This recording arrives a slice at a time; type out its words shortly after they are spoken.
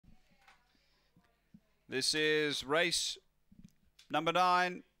This is race number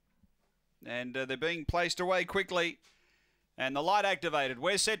 9, and they're being placed away quickly. And the light activated.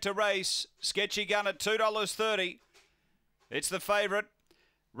 We're set to race. Sketchy Gun at $2.30. It's the favourite.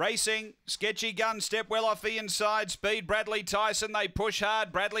 Racing, Sketchy Gun step well off the inside. Speed, Bradley Tyson. They push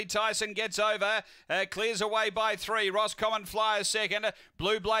hard. Bradley Tyson gets over. Clears away by 3. Roscommon Flyer second.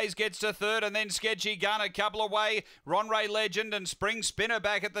 Blue Blaze gets to third. And then Sketchy Gun a couple away. Ronray Legend and Spring Spinner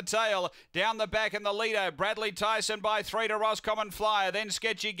back at the tail. Down the back and the leader. Bradley Tyson by 3 to Roscommon Flyer. Then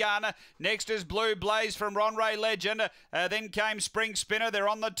Sketchy Gun. Next is Blue Blaze from Ronray Legend. Then came Spring Spinner. They're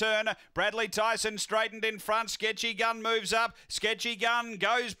on the turn. Bradley Tyson straightened in front. Sketchy Gun moves up. Sketchy Gun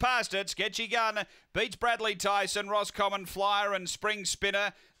goes past it. Sketchy Gun beats Bradley Tyson, Roscommon Flyer and Spring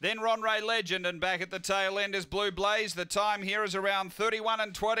Spinner. Then Ronray Legend, and back at the tail end is Blue Blaze. The time here is around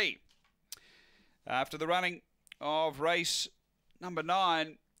 31:20. After the running of race number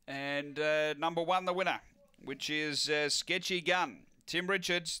 9 and number 1, the winner, which is Sketchy Gun. Tim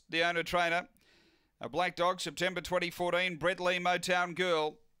Richards, the owner trainer. A black dog, September 2014, Brett Lee, Motown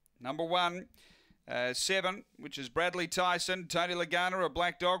Girl. Number 1. 7, which is Bradley Tyson. Tony Lagana, a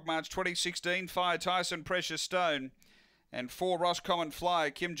black dog, March 2016. Fire Tyson, Precious Stone. And 4, Roscommon Flyer,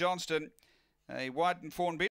 Kim Johnston, a white and fawn bit.